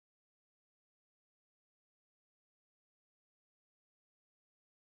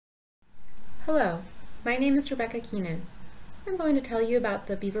Hello, my name is Rebecca Keenan. I'm going to tell you about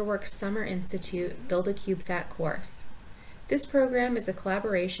the Beaver Summer Institute Build a CubeSat course. This program is a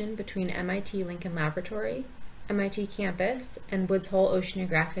collaboration between MIT Lincoln Laboratory, MIT Campus, and Woods Hole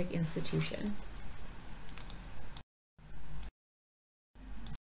Oceanographic Institution.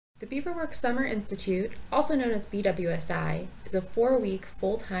 The Beaver Summer Institute, also known as BWSI, is a 4-week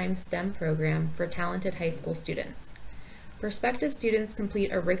full-time STEM program for talented high school students. Prospective students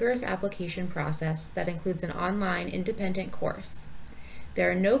complete a rigorous application process that includes an online independent course.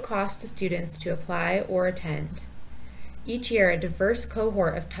 There are no costs to students to apply or attend. Each year, a diverse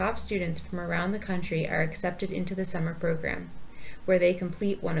cohort of top students from around the country are accepted into the summer program, where they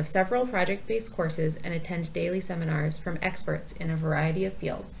complete one of several project-based courses and attend daily seminars from experts in a variety of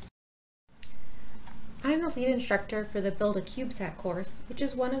fields. I'm the lead instructor for the Build a CubeSat course, which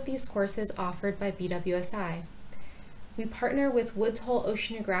is one of these courses offered by BWSI. We partner with Woods Hole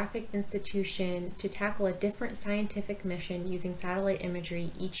Oceanographic Institution to tackle a different scientific mission using satellite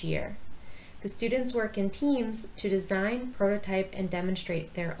imagery each year. The students work in teams to design, prototype, and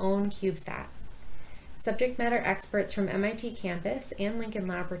demonstrate their own CubeSat. Subject matter experts from MIT Campus and Lincoln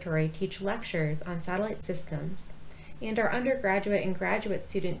Laboratory teach lectures on satellite systems, and our undergraduate and graduate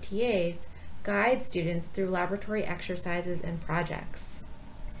student TAs guide students through laboratory exercises and projects.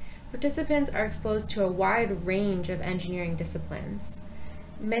 Participants are exposed to a wide range of engineering disciplines.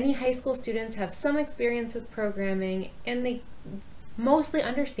 Many high school students have some experience with programming, and they mostly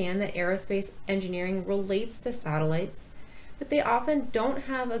understand that aerospace engineering relates to satellites, but they often don't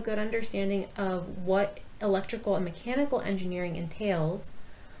have a good understanding of what electrical and mechanical engineering entails,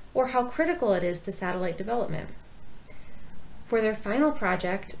 or how critical it is to satellite development. For their final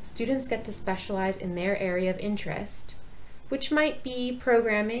project, students get to specialize in their area of interest, which might be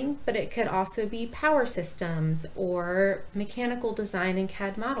programming, but it could also be power systems or mechanical design and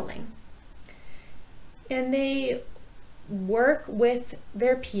CAD modeling. And they work with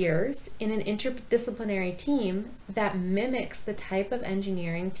their peers in an interdisciplinary team that mimics the type of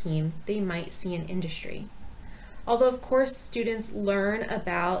engineering teams they might see in industry. Although, of course, students learn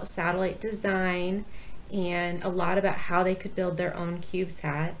about satellite design and a lot about how they could build their own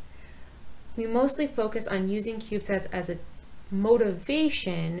CubeSat, we mostly focus on using CubeSats as a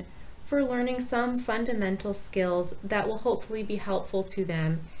motivation for learning some fundamental skills that will hopefully be helpful to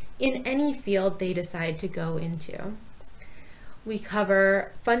them in any field they decide to go into. We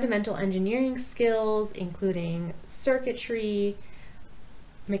cover fundamental engineering skills, including circuitry,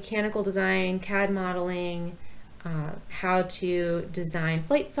 mechanical design, CAD modeling, how to design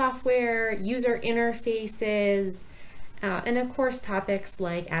flight software, user interfaces, and of course topics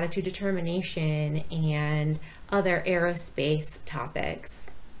like attitude determination and other aerospace topics.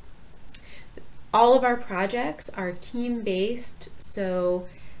 All of our projects are team-based, so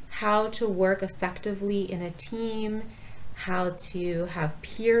how to work effectively in a team, how to have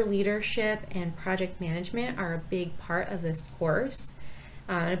peer leadership and project management are a big part of this course.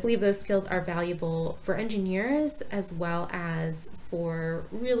 I believe those skills are valuable for engineers as well as for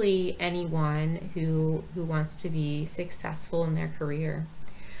really anyone who wants to be successful in their career.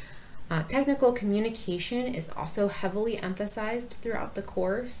 Technical communication is also heavily emphasized throughout the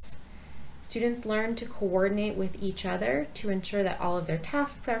course. Students learn to coordinate with each other to ensure that all of their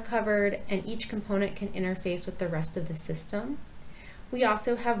tasks are covered and each component can interface with the rest of the system. We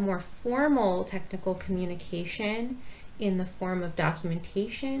also have more formal technical communication in the form of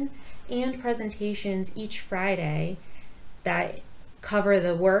documentation and presentations each Friday that cover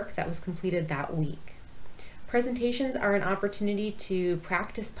the work that was completed that week. Presentations are an opportunity to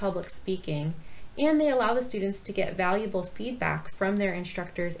practice public speaking, and they allow the students to get valuable feedback from their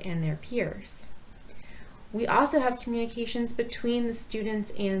instructors and their peers. We also have communications between the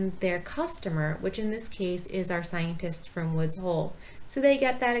students and their customer, which in this case is our scientists from Woods Hole. So they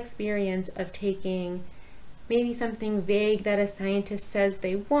get that experience of taking maybe something vague that a scientist says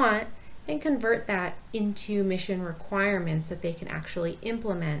they want and convert that into mission requirements that they can actually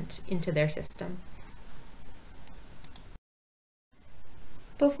implement into their system.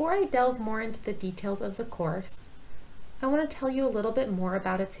 Before I delve more into the details of the course, I want to tell you a little bit more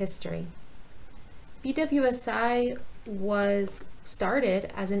about its history. BWSI was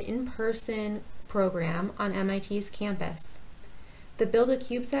started as an in-person program on MIT's campus. The Build a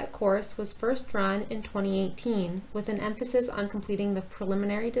CubeSat course was first run in 2018 with an emphasis on completing the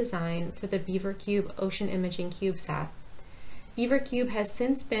preliminary design for the Beaver Cube Ocean Imaging CubeSat. Beaver Cube has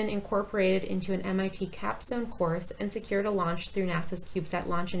since been incorporated into an MIT capstone course and secured a launch through NASA's CubeSat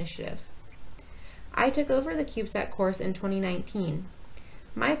launch initiative. I took over the CubeSat course in 2019.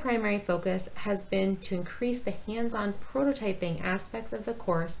 My primary focus has been to increase the hands-on prototyping aspects of the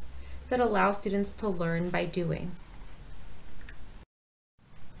course that allow students to learn by doing.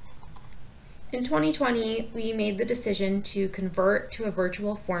 In 2020, we made the decision to convert to a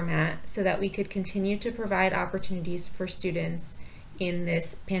virtual format so that we could continue to provide opportunities for students in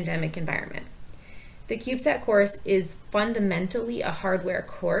this pandemic environment. The CubeSat course is fundamentally a hardware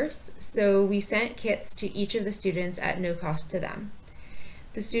course, so we sent kits to each of the students at no cost to them.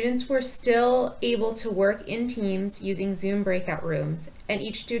 The students were still able to work in teams using Zoom breakout rooms, and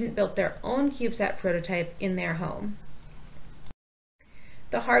each student built their own CubeSat prototype in their home.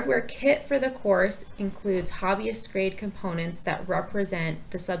 The hardware kit for the course includes hobbyist-grade components that represent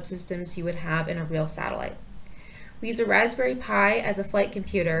the subsystems you would have in a real satellite. We use a Raspberry Pi as a flight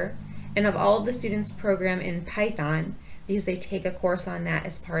computer, and have all of the students program in Python because they take a course on that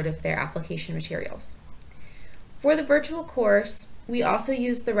as part of their application materials. For the virtual course, we also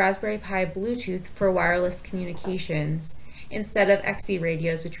use the Raspberry Pi Bluetooth for wireless communications instead of XB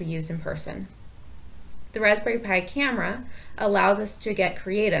radios, which we use in person. The Raspberry Pi camera allows us to get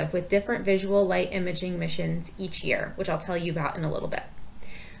creative with different visual light imaging missions each year, which I'll tell you about in a little bit.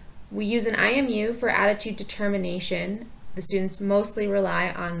 We use an IMU for attitude determination. The students mostly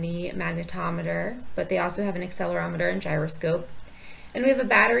rely on the magnetometer, but they also have an accelerometer and gyroscope. And we have a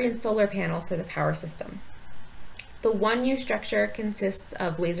battery and solar panel for the power system. The 1U structure consists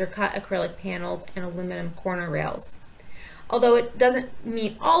of laser-cut acrylic panels and aluminum corner rails. Although it doesn't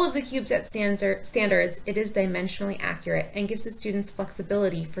meet all of the CubeSat standards, it is dimensionally accurate and gives the students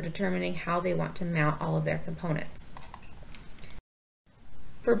flexibility for determining how they want to mount all of their components.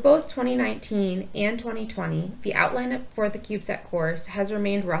 For both 2019 and 2020, the outline for the CubeSat course has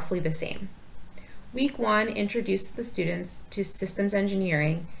remained roughly the same. Week 1 introduced the students to systems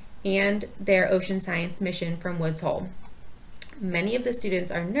engineering and their ocean science mission from Woods Hole. Many of the students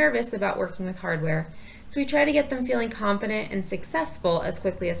are nervous about working with hardware, so we try to get them feeling confident and successful as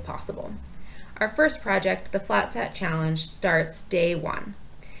quickly as possible. Our first project, the FlatSat Challenge, starts day 1.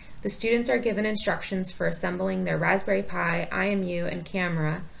 The students are given instructions for assembling their Raspberry Pi, IMU, and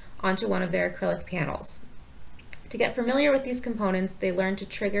camera onto one of their acrylic panels. To get familiar with these components, they learn to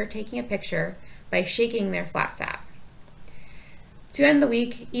trigger taking a picture by shaking their FlatSat. To end the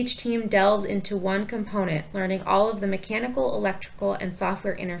week, each team delves into one component, learning all of the mechanical, electrical, and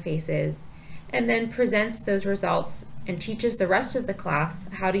software interfaces, and then presents those results and teaches the rest of the class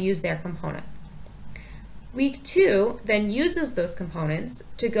how to use their component. Week 2 then uses those components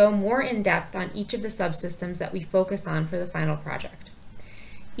to go more in depth on each of the subsystems that we focus on for the final project.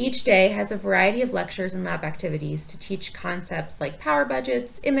 Each day has a variety of lectures and lab activities to teach concepts like power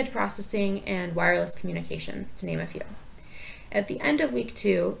budgets, image processing, and wireless communications, to name a few. At the end of week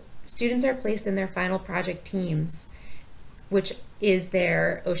 2, students are placed in their final project teams, which is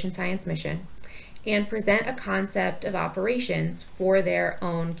their ocean science mission, and present a concept of operations for their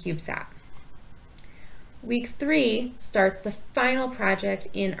own CubeSat. Week 3 starts the final project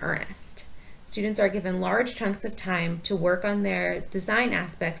in earnest. Students are given large chunks of time to work on their design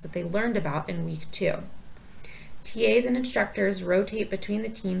aspects that they learned about in week 2. TAs and instructors rotate between the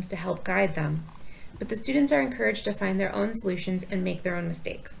teams to help guide them, but the students are encouraged to find their own solutions and make their own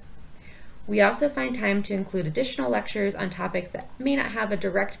mistakes. We also find time to include additional lectures on topics that may not have a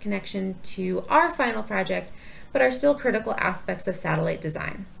direct connection to our final project, but are still critical aspects of satellite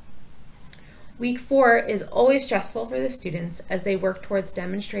design. Week 4 is always stressful for the students as they work towards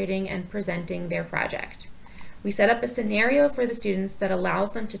demonstrating and presenting their project. We set up a scenario for the students that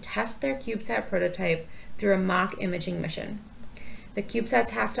allows them to test their CubeSat prototype through a mock imaging mission. The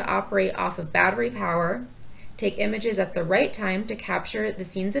CubeSats have to operate off of battery power, take images at the right time to capture the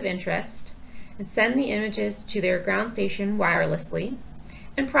scenes of interest, and send the images to their ground station wirelessly,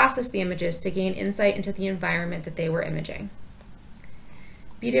 and process the images to gain insight into the environment that they were imaging.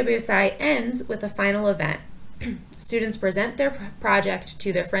 BWSI ends with a final event. Students present their project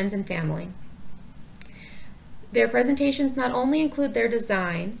to their friends and family. Their presentations not only include their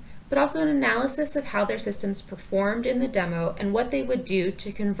design, but also an analysis of how their systems performed in the demo and what they would do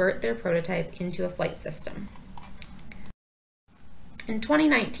to convert their prototype into a flight system. In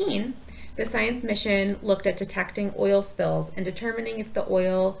 2019, the science mission looked at detecting oil spills and determining if the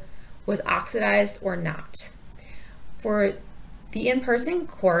oil was oxidized or not. For the in-person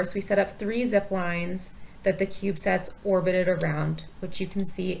course, we set up 3 zip lines that the CubeSats orbited around, which you can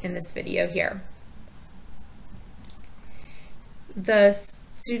see in this video here. The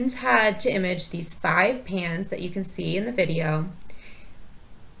students had to image these 5 pans that you can see in the video,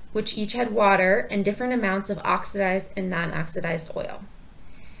 which each had water and different amounts of oxidized and non-oxidized oil.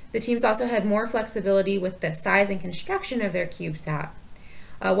 The teams also had more flexibility with the size and construction of their CubeSat.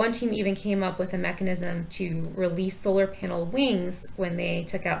 One team even came up with a mechanism to release solar panel wings when they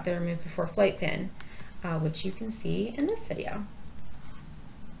took out the remove before flight pin, which you can see in this video.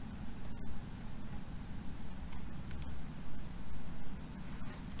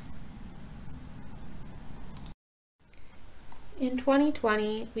 In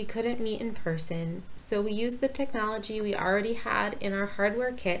 2020, we couldn't meet in person, so we used the technology we already had in our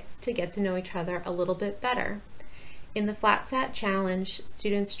hardware kits to get to know each other a little bit better. In the FlatSat challenge,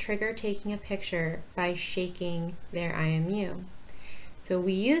 students trigger taking a picture by shaking their IMU. So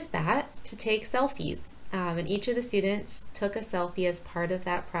we used that to take selfies, and each of the students took a selfie as part of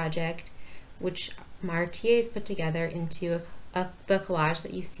that project, which our TAs put together into the collage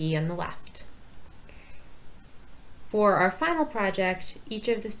that you see on the left. For our final project, each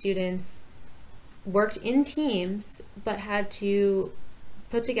of the students worked in teams, but had to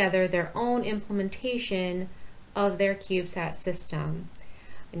put together their own implementation of their CubeSat system.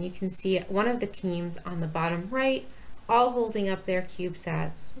 And you can see one of the teams on the bottom right, all holding up their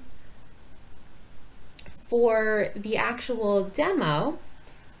CubeSats. For the actual demo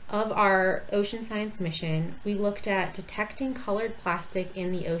of our ocean science mission, we looked at detecting colored plastic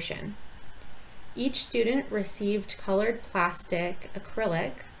in the ocean. Each student received colored plastic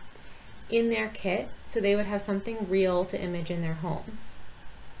acrylic in their kit, so they would have something real to image in their homes.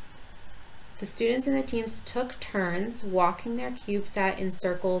 The students in the teams took turns walking their CubeSat in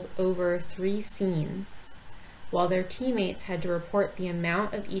circles over 3 scenes, while their teammates had to report the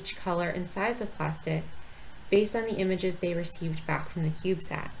amount of each color and size of plastic based on the images they received back from the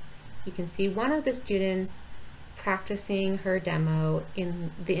CubeSat. You can see one of the students practicing her demo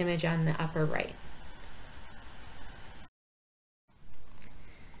in the image on the upper right.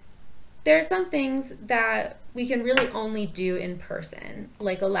 There are some things that we can really only do in person,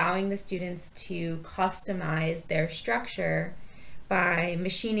 like allowing the students to customize their structure by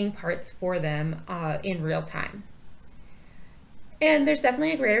machining parts for them in real time. And there's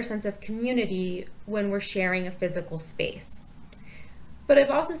definitely a greater sense of community when we're sharing a physical space. But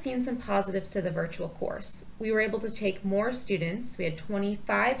I've also seen some positives to the virtual course. We were able to take more students. We had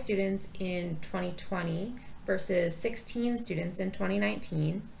 25 students in 2020 versus 16 students in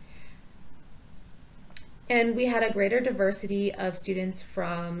 2019. And we had a greater diversity of students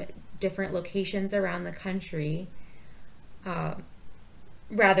from different locations around the country,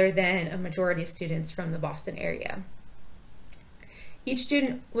 rather than a majority of students from the Boston area. Each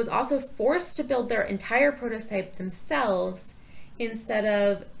student was also forced to build their entire prototype themselves instead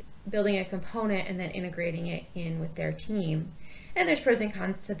of building a component and then integrating it in with their team. And there's pros and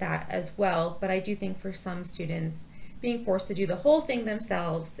cons to that as well, but I do think for some students, being forced to do the whole thing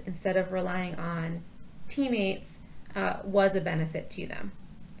themselves instead of relying on teammates was a benefit to them.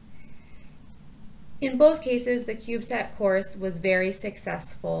 In both cases, the CubeSat course was very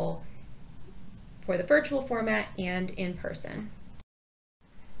successful for the virtual format and in person.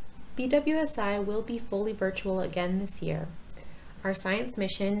 BWSI will be fully virtual again this year. Our science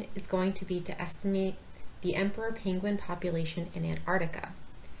mission is going to be to estimate the emperor penguin population in Antarctica.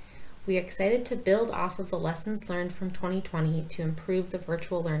 We are excited to build off of the lessons learned from 2020 to improve the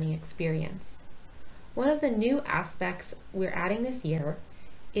virtual learning experience. One of the new aspects we're adding this year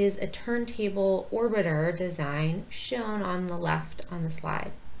is a turntable orbiter design shown on the left on the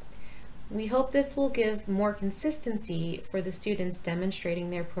slide. We hope this will give more consistency for the students demonstrating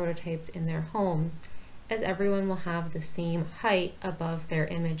their prototypes in their homes, as everyone will have the same height above their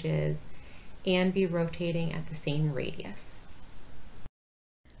images and be rotating at the same radius.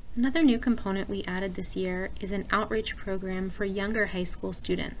 Another new component we added this year is an outreach program for younger high school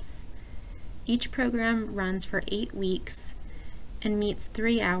students. Each program runs for 8 weeks and meets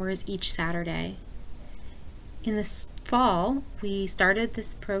 3 hours each Saturday. In the fall, we started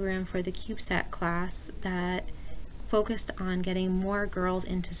this program for the CubeSat class that focused on getting more girls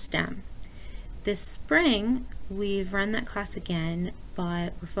into STEM. This spring, we've run that class again,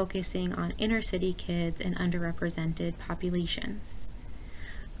 but we're focusing on inner city kids and underrepresented populations.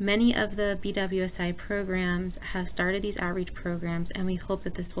 Many of the BWSI programs have started these outreach programs, and we hope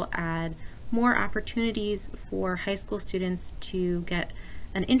that this will add more opportunities for high school students to get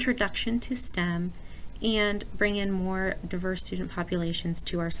an introduction to STEM and bring in more diverse student populations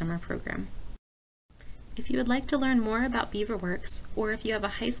to our summer program. If you would like to learn more about BeaverWorks, or if you have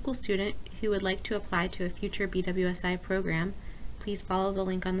a high school student who would like to apply to a future BWSI program, please follow the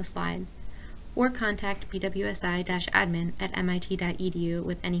link on the slide, or contact bwsi-admin@mit.edu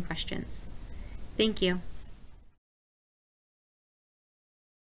with any questions. Thank you.